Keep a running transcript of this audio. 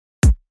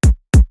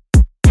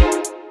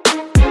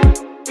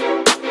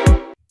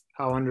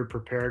how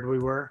underprepared we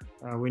were.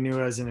 We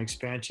knew as an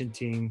expansion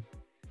team,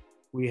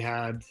 we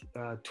had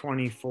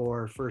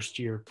 24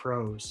 first-year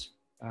pros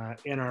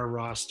in our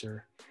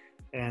roster.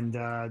 And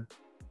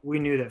we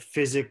knew that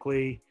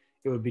physically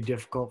it would be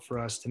difficult for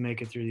us to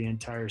make it through the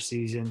entire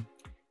season.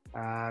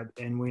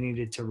 And we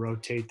needed to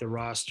rotate the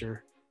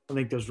roster. I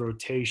think those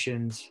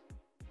rotations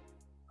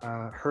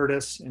hurt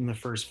us in the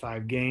first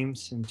 5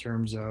 games in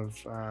terms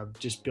of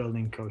just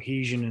building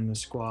cohesion in the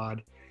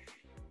squad.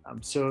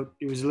 So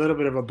it was a little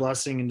bit of a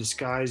blessing in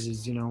disguise,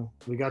 as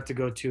we got to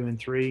go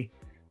 2-3.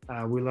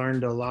 We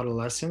learned a lot of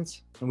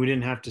lessons, and we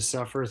didn't have to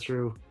suffer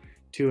through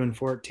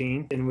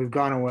 2-14. And we've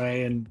gone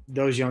away, and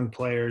those young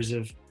players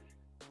have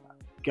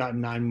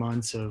gotten 9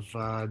 months of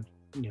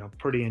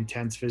pretty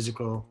intense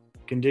physical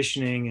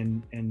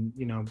conditioning and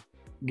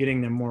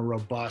getting them more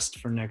robust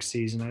for next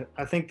season.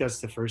 I think that's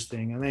the first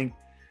thing. I think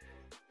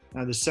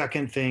the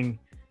second thing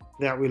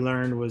that we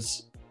learned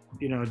was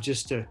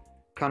just to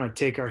kind of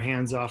take our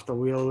hands off the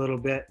wheel a little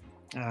bit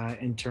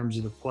in terms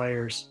of the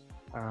players,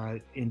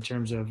 in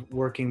terms of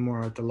working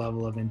more at the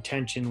level of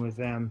intention with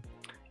them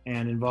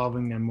and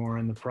involving them more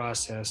in the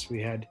process.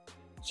 We had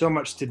so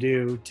much to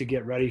do to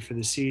get ready for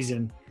the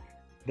season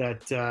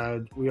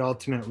that we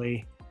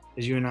ultimately,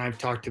 as you and I have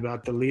talked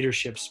about, the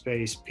leadership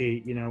space,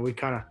 Pete, we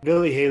kind of,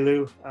 Billy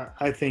Halu,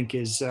 I think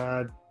is,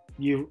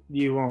 you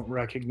won't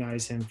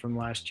recognize him from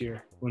last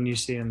year when you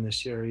see him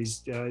this year.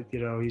 He's,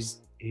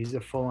 he's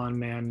a full-on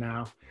man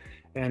now.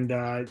 And,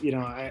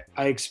 I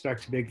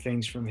expect big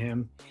things from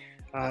him.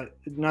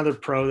 Another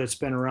pro that's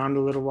been around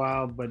a little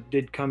while, but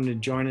did come to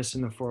join us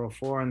in the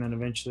 404 and then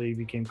eventually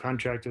became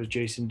contracted, was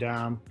Jason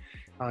Daum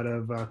out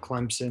of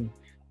Clemson.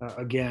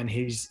 Again,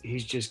 he's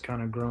just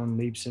kind of grown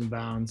leaps and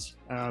bounds.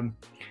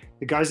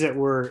 The guys that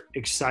we're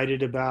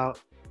excited about,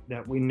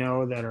 that we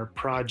know that are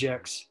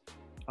projects,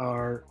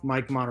 are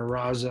Mike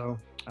Matarazzo,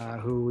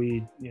 who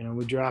we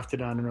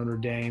drafted out of Notre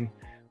Dame.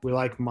 We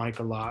like Mike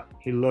a lot.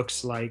 He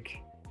looks like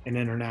an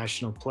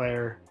international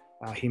player.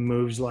 He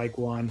moves like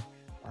one.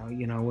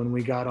 When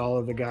we got all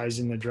of the guys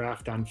in the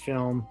draft on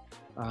film,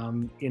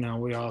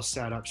 we all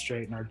sat up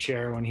straight in our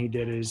chair when he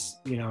did his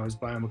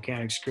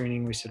biomechanics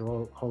screening. We said,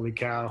 "Well, holy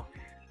cow!"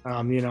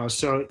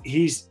 So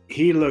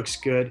he looks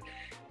good.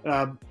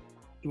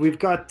 We've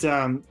got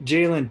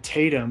Jalen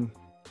Tatum,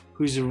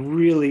 who's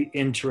really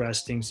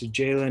interesting. So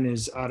Jalen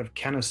is out of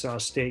Kennesaw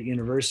State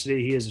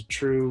University. He is a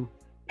true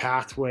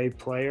pathway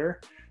player.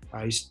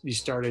 He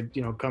started,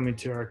 coming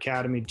to our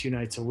academy 2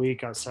 nights a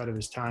week outside of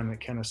his time at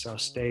Kennesaw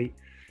State.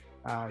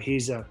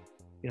 He's a,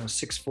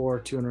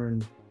 6'4",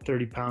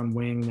 230-pound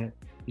wing that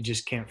you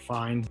just can't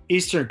find.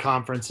 Eastern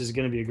Conference is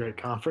going to be a great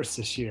conference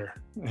this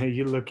year.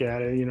 You look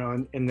at it,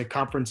 and the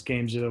conference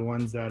games are the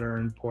ones that are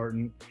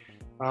important.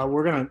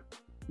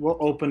 We'll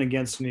open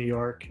against New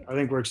York. I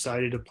think we're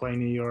excited to play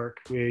New York.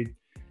 We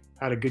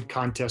had a good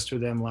contest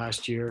with them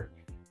last year,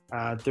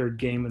 3rd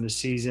game of the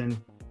season.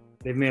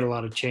 They've made a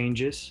lot of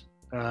changes.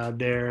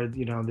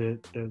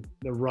 The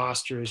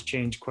roster has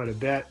changed quite a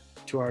bit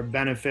to our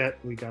benefit.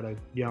 We got a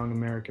young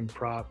American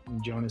prop,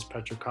 Jonas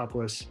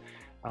Petrokopoulos,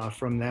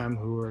 from them,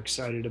 who we're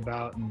excited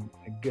about, and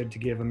good to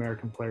give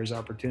American players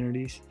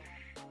opportunities.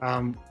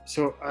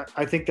 So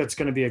I think that's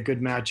going to be a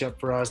good matchup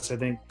for us. I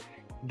think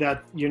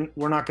that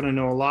we're not going to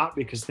know a lot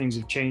because things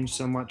have changed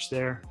so much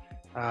there.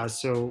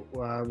 So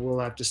we'll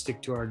have to stick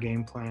to our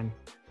game plan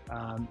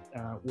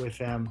with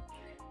them.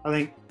 I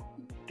think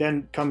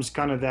then comes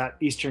kind of that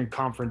Eastern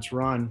Conference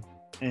run,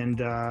 and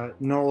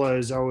NOLA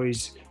is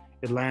always,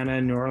 Atlanta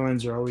and New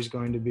Orleans are always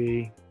going to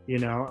be,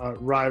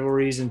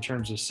 rivalries in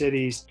terms of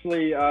cities.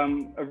 Actually,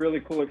 a really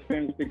cool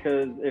experience,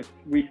 because if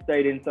we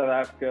stayed in South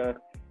Africa,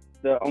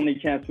 the only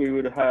chance we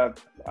would have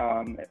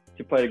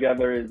to play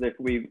together is if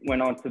we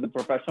went on to the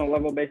professional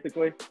level,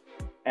 basically.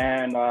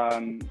 And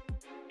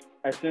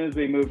as soon as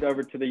we moved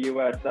over to the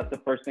U.S., that's the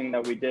first thing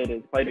that we did,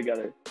 is play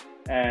together.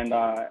 And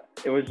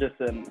it was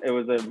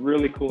a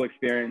really cool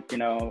experience,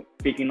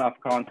 speaking off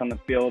cons on the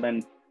field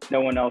and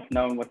no one else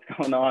knowing what's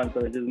going on.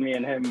 So it's just me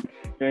and him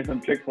doing some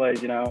trick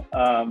plays,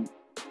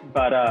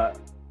 But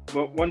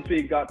once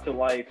we got to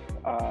life,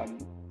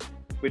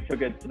 we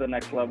took it to the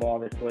next level,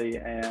 obviously,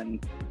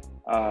 and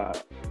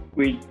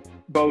we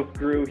both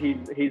grew. He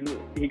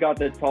got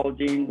the tall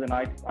genes, and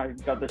I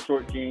got the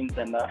short genes,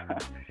 and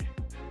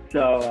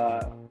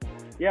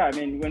yeah. I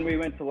mean, when we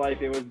went to life,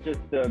 it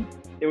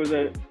was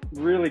a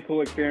really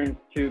cool experience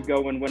to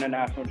go and win a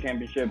national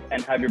championship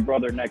and have your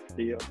brother next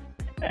to you.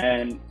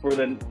 And for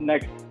the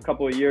next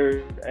couple of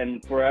years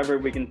and forever,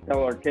 we can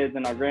tell our kids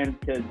and our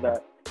grandkids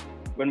that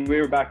when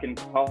we were back in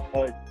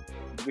college,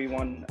 we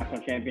won a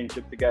national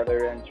championship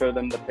together, and show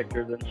them the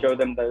pictures and show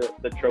them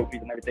the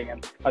trophies and everything.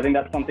 And I think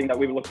that's something that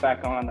we look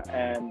back on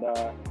and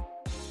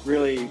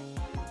really,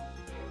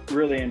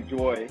 really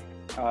enjoy.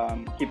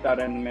 Keep that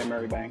in the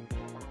memory bank.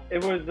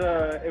 It was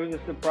a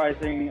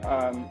surprising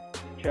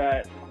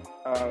chat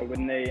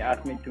when they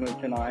asked me to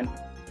move to 9,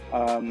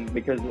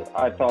 because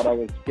I thought I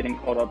was getting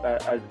called up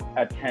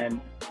at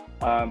 10.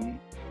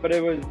 But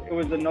it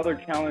was another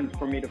challenge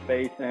for me to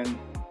face, and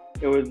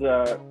it was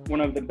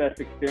one of the best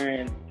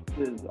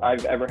experiences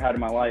I've ever had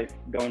in my life,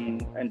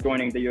 going and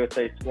joining the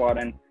USA squad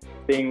and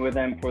being with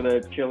them for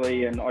the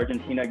Chile and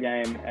Argentina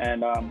game.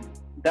 And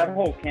that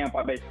whole camp,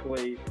 I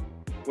basically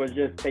was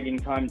just taking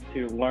time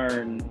to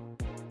learn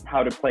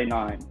how to play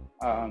 9.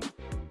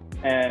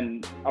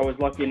 And I was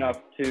lucky enough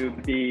to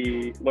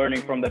be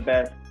learning from the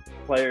best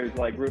players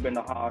like Ruben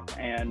the Hawk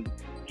and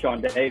Sean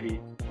Davies.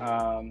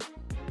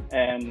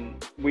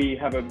 And we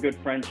have a good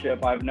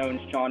friendship. I've known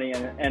Shawnee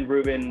and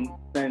Ruben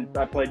since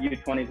I played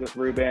U20s with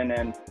Ruben,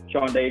 and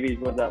Sean Davies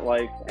was at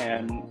Life.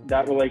 And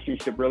that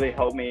relationship really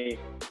helped me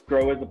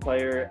grow as a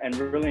player and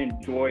really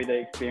enjoy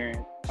the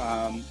experience.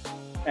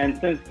 And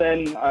since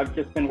then, I've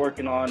just been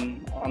working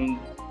on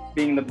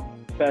being the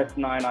best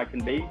 9 I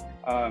can be.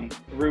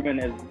 Ruben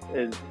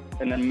is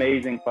an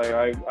amazing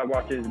player. I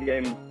watch his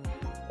games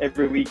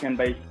every weekend,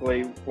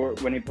 basically,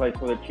 when he plays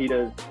for the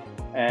Cheetahs.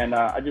 And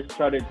I just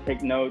try to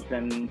take notes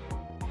and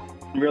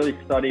really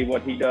study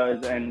what he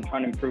does and try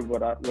to improve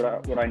what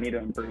I need to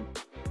improve.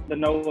 The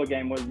NOLA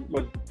game was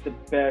the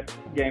best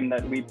game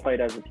that we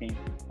played as a team.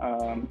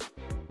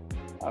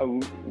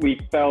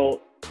 We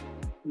felt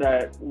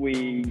that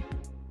we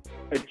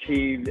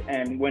achieved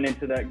and went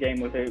into that game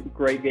with a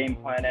great game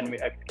plan, and we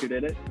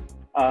executed it.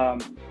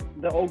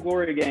 The Old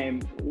Glory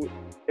game,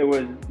 it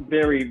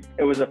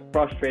was a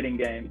frustrating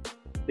game,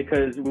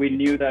 because we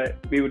knew that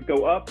we would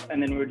go up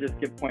and then we would just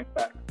give points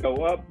back,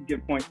 go up,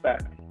 give points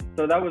back.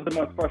 So that was the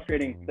most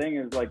frustrating thing,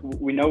 is like,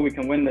 we know we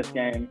can win this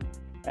game,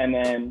 and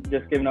then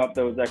just giving up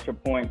those extra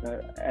points.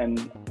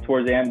 And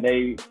towards the end,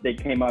 they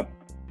came up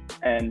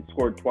and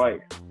scored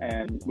twice,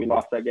 and we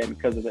lost that game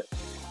because of it.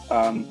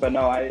 But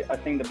no, I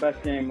think the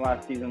best game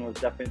last season was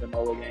definitely the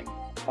NOLA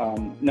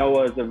game.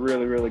 NOLA is a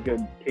really, really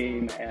good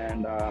team,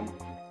 and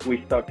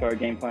we stuck to our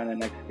game plan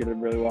and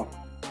executed really well.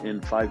 In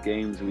 5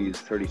 games, we used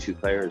 32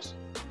 players.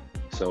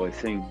 So I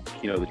think,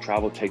 the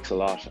travel takes a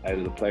lot out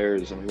of the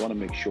players, and we want to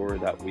make sure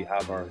that we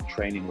have our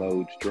training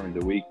load during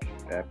the week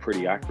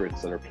pretty accurate,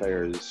 so that our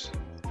players,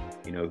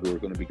 who are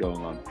going to be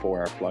going on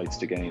 4-hour flights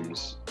to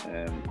games,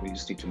 we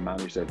just need to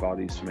manage their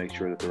bodies to make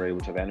sure that they're able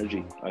to have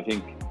energy. I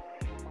think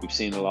we've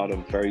seen a lot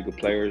of very good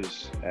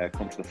players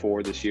come to the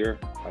fore this year.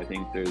 I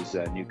think there's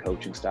new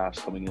coaching staffs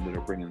coming in that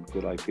are bringing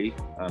good IP,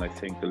 and I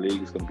think the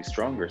league is going to be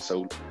stronger.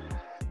 So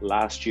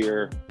last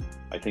year,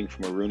 I think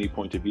from a RUNY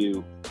point of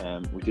view,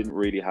 we didn't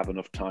really have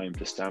enough time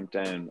to stamp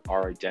down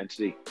our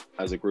identity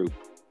as a group.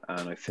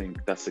 And I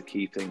think that's the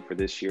key thing for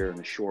this year. In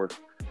a short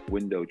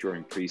window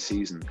during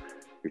pre-season,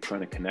 you're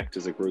trying to connect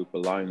as a group,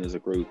 align as a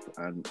group,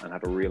 and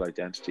have a real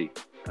identity.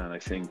 And I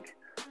think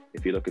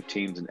if you look at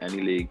teams in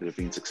any league that have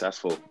been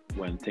successful,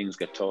 when things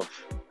get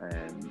tough,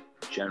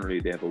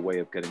 generally they have a way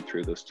of getting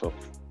through those tough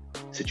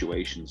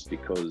situations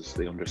because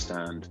they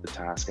understand the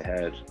task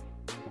ahead.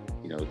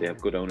 They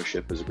have good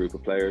ownership as a group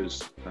of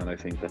players, and I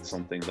think that's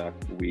something that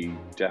we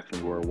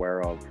definitely were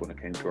aware of when it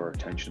came to our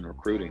attention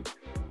recruiting,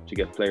 to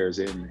get players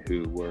in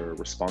who were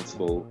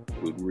responsible,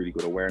 who had really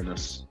good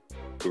awareness,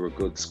 who were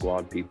good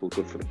squad people,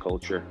 good for the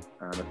culture.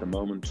 And at the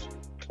moment,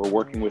 we're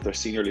working with our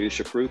senior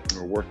leadership group, and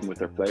we're working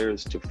with our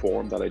players to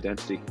form that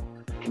identity.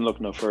 You can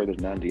look no further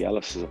than Andy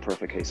Ellis is a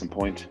perfect case in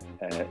point.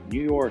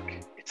 New York,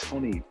 it's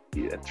funny,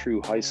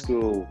 through high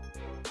school,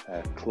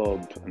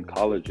 club and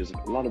college, there's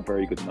a lot of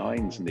very good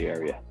 9s in the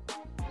area.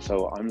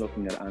 So I'm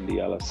looking at Andy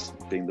Ellis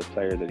being the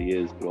player that he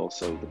is, but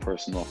also the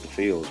person off the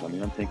field. I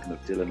mean, I'm thinking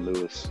of Dylan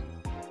Lewis,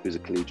 who's a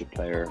collegiate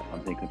player. I'm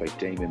thinking about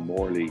Damien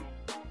Morley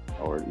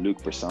or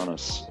Luke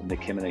Bersanos, Nick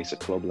Jimenez at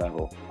club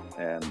level.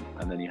 And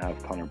then you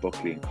have Connor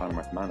Buckley and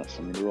Conor McManus.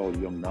 I mean, they're all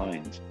young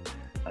 9s.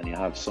 And you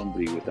have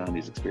somebody with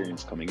Andy's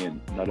experience coming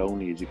in. Not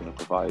only is he going to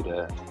provide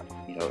a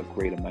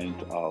great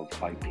amount of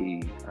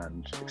IP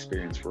and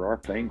experience for our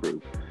playing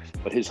group,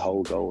 but his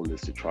whole goal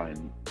is to try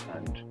and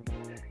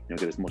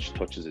get as much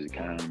touches as he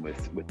can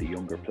with the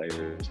younger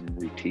players and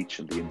reteach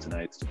them the ins and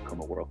outs to become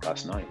a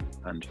world-class 9.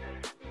 And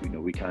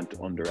we can't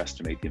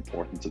underestimate the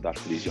importance of that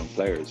for these young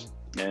players.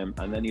 And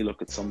then you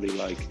look at somebody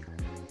like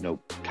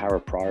Cara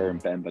Pryor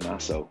and Ben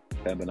Bonasso.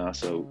 Ben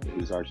Bonasso,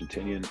 who's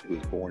Argentinian, who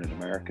was born in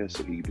America,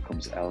 so he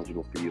becomes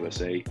eligible for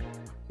USA.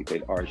 He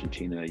played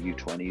Argentina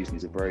U20s, and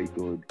he's a very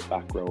good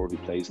back rower who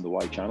plays in the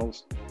wide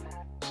channels.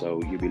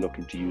 So you'll be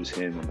looking to use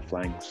him on the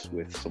flanks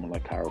with someone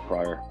like Cara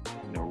Pryor,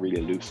 really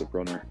elusive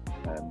runner,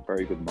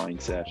 very good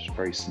mindset,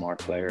 very smart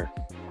player.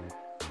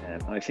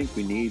 And I think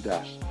we need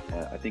that.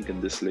 I think in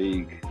this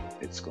league,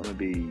 it's going to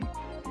be,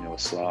 a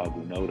slog,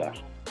 we know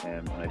that.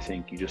 And I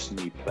think you just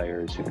need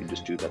players who can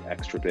just do that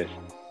extra bit.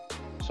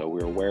 So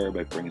we're aware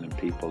about bringing in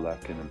people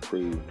that can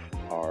improve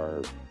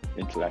our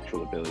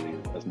intellectual ability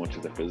as much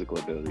as their physical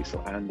ability. So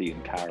Andy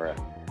and Cara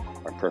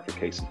are perfect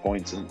case in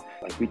points, and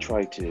we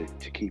try to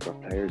keep our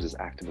players as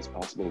active as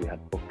possible. We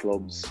had book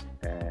clubs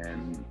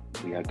and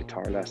we had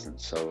guitar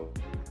lessons, so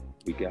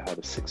we had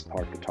a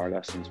 6-part guitar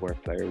lessons where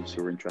players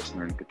who were interested in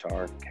learning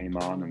guitar came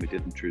on, and we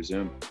did them through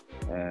Zoom.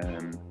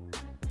 And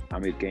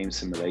we had game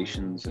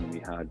simulations, and we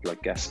had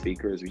guest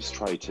speakers. We just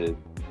tried to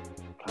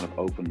kind of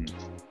open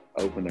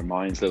their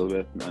minds a little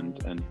bit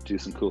and do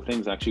some cool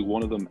things. Actually,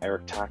 one of them,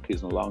 Eric Tack,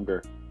 who's no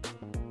longer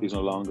who's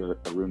no longer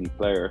a RUNY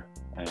player,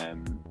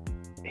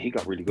 he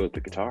got really good at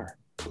the guitar.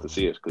 To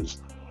see it,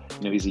 because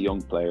you know he's a young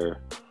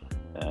player,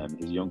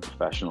 he's a young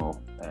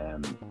professional,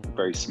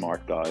 very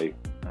smart guy,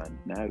 and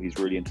now he's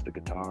really into the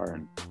guitar.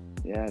 And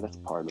yeah, that's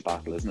part of the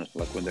battle, isn't it?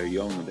 Like when they're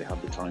young and they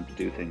have the time to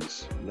do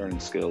things, learning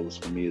skills.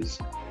 For me, as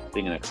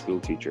being an ex-school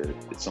teacher,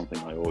 it's something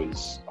I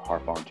always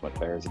harp on to my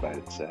players about.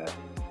 It's the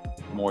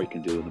more you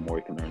can do and the more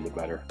you can learn, the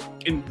better.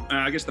 In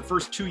I guess the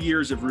first 2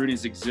 years of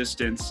RUNY's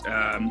existence,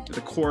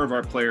 the core of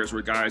our players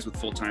were guys with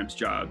full-time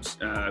jobs,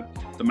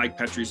 the Mike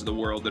Petrys of the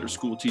world that are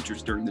school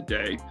teachers during the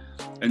day.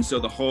 And so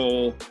the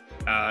whole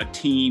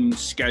team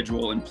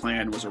schedule and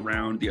plan was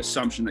around the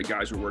assumption that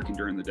guys were working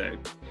during the day.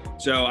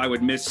 So I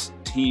would miss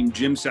team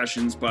gym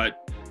sessions,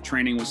 but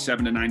training was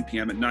 7 to 9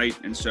 p.m. at night,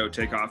 and so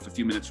take off a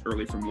few minutes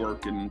early from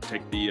work and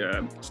take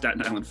the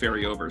Staten Island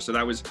ferry over. So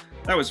that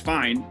was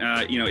fine,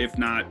 you know, if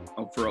not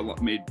for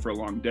a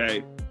long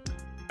day.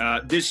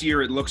 This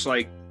year, it looks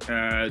like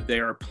they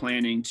are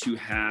planning to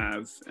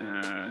have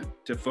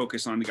to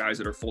focus on the guys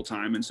that are full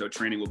time, and so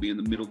training will be in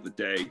the middle of the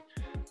day.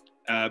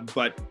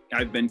 But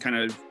I've been kind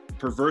of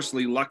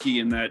perversely lucky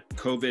in that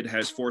COVID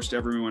has forced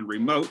everyone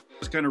remote.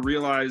 Just kind of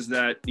realized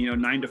that, you know,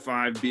 9 to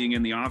 5 being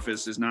in the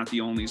office is not the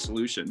only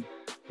solution.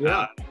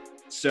 Yeah.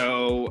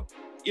 So,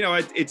 you know,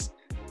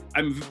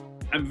 I'm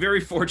very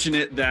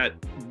fortunate that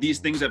these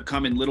things have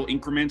come in little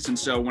increments. And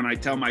so when I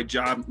told my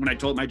job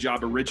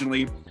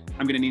originally,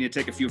 I'm going to need to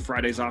take a few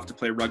Fridays off to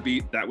play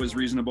rugby, that was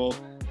reasonable.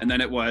 And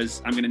then it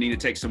was, I'm going to need to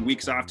take some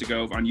weeks off to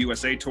go on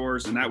USA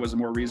tours, and that was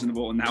more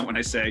reasonable. And now when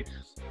I say,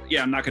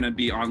 yeah, I'm not going to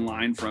be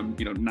online from,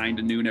 you know, 9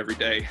 to noon every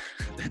day,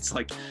 that's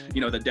like, you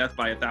know, the death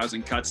by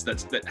 1,000 cuts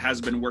that has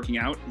been working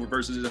out,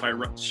 versus if I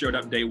showed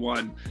up day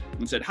one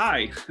and said,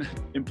 hi,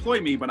 employ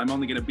me, but I'm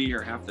only going to be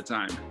here half the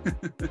time.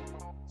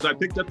 So I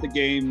picked up the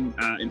game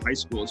in high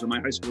school. So my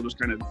high school just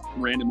kind of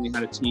randomly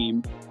had a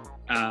team.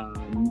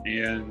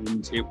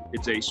 And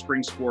it's a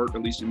spring sport,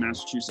 at least in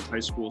Massachusetts, high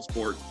school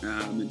sport.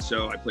 And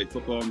so I played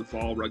football in the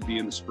fall, rugby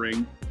in the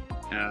spring,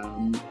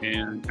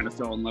 and kind of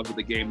fell in love with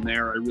the game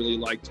there. I really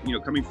liked, you know,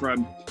 coming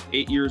from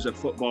 8 years of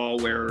football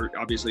where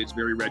obviously it's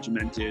very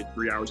regimented,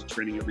 3 hours of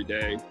training every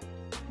day,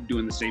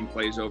 doing the same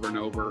plays over and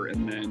over.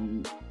 And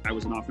then I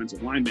was an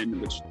offensive lineman,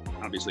 which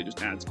obviously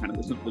just adds kind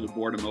of the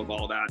boredom of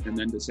all that. And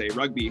then to say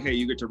rugby, hey,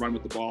 you get to run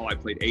with the ball. I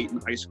played 8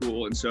 in high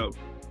school. And so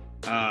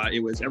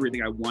it was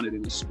everything I wanted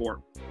in the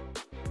sport.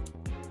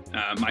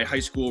 My high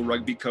school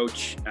rugby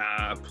coach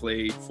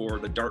played for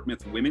the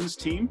Dartmouth women's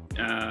team.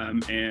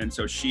 And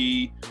so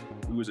she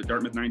was a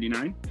Dartmouth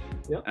 99.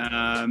 Yep.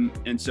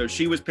 And so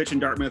she was pitching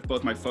Dartmouth.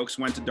 Both my folks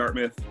went to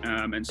Dartmouth.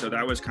 And so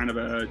that was kind of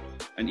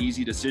an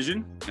easy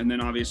decision. And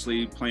then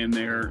obviously playing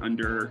there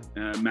under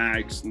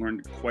Mags,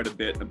 learned quite a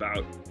bit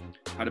about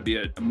how to be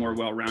a more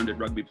well-rounded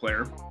rugby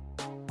player.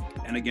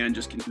 And again,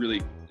 just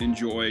really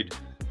enjoyed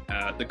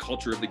the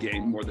culture of the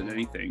game more than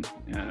anything.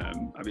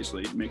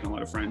 Obviously making a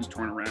lot of friends,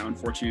 touring around,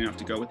 fortunate enough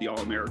to go with the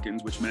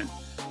All-Americans, which meant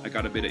I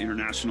got a bit of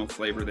international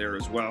flavor there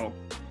as well.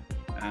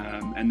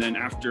 And then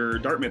after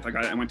Dartmouth,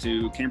 I went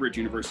to Cambridge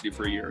University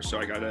for a year. So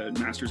I got a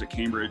master's at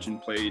Cambridge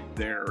and played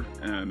there,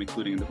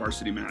 including in the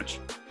varsity match,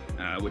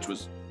 which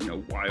was, you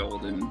know,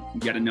 wild, and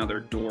yet another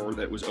door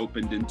that was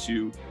opened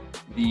into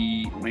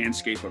the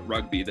landscape of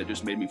rugby that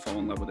just made me fall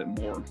in love with it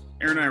more.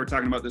 Aaron and I were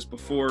talking about this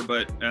before,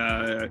 but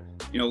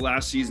you know,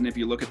 last season, if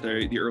you look at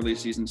the early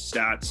season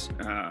stats,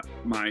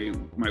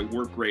 my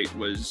work rate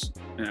was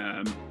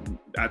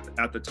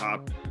at the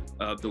top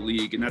of the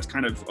league, and that's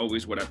kind of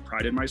always what I've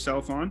prided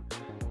myself on.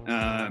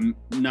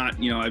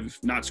 Not, you know, I've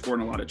not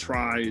scored a lot of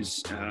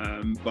tries,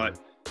 but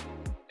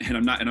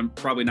I'm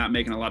probably not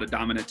making a lot of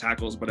dominant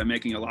tackles, but I'm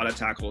making a lot of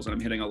tackles and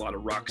I'm hitting a lot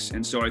of rucks.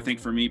 And so I think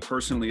for me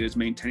personally, it is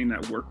maintaining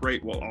that work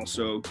rate while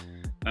also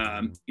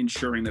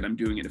ensuring that I'm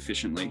doing it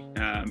efficiently.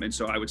 And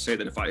so I would say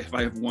that if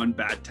I have one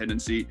bad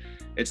tendency,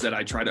 it's that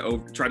I try to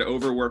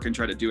overwork and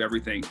try to do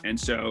everything. And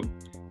so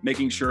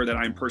making sure that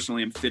I'm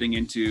personally fitting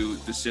into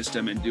the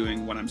system and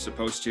doing what I'm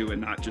supposed to, and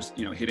not just,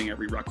 you know, hitting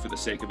every ruck for the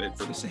sake of it,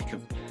 for the sake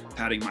of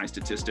padding my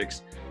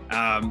statistics.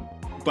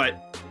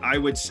 But I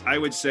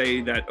would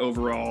say that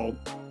overall,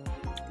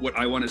 what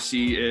I want to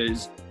see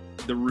is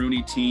the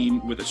RUNY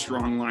team with a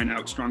strong line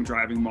out, strong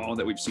driving maul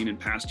that we've seen in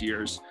past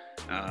years.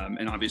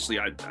 And obviously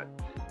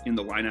in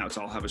the line outs,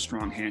 I'll have a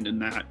strong hand in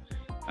that.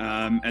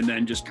 And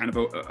then just kind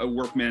of a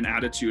workman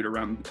attitude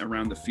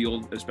around the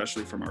field,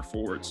 especially from our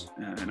forwards.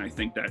 And I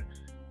think that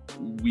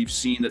we've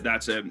seen that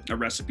that's a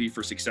recipe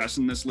for success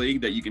in this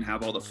league, that you can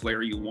have all the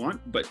flair you want,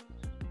 but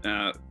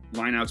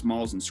lineouts,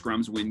 mauls, and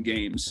scrums win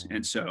games.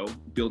 And so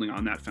building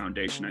on that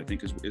foundation, I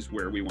think, is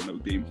where we want to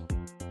be.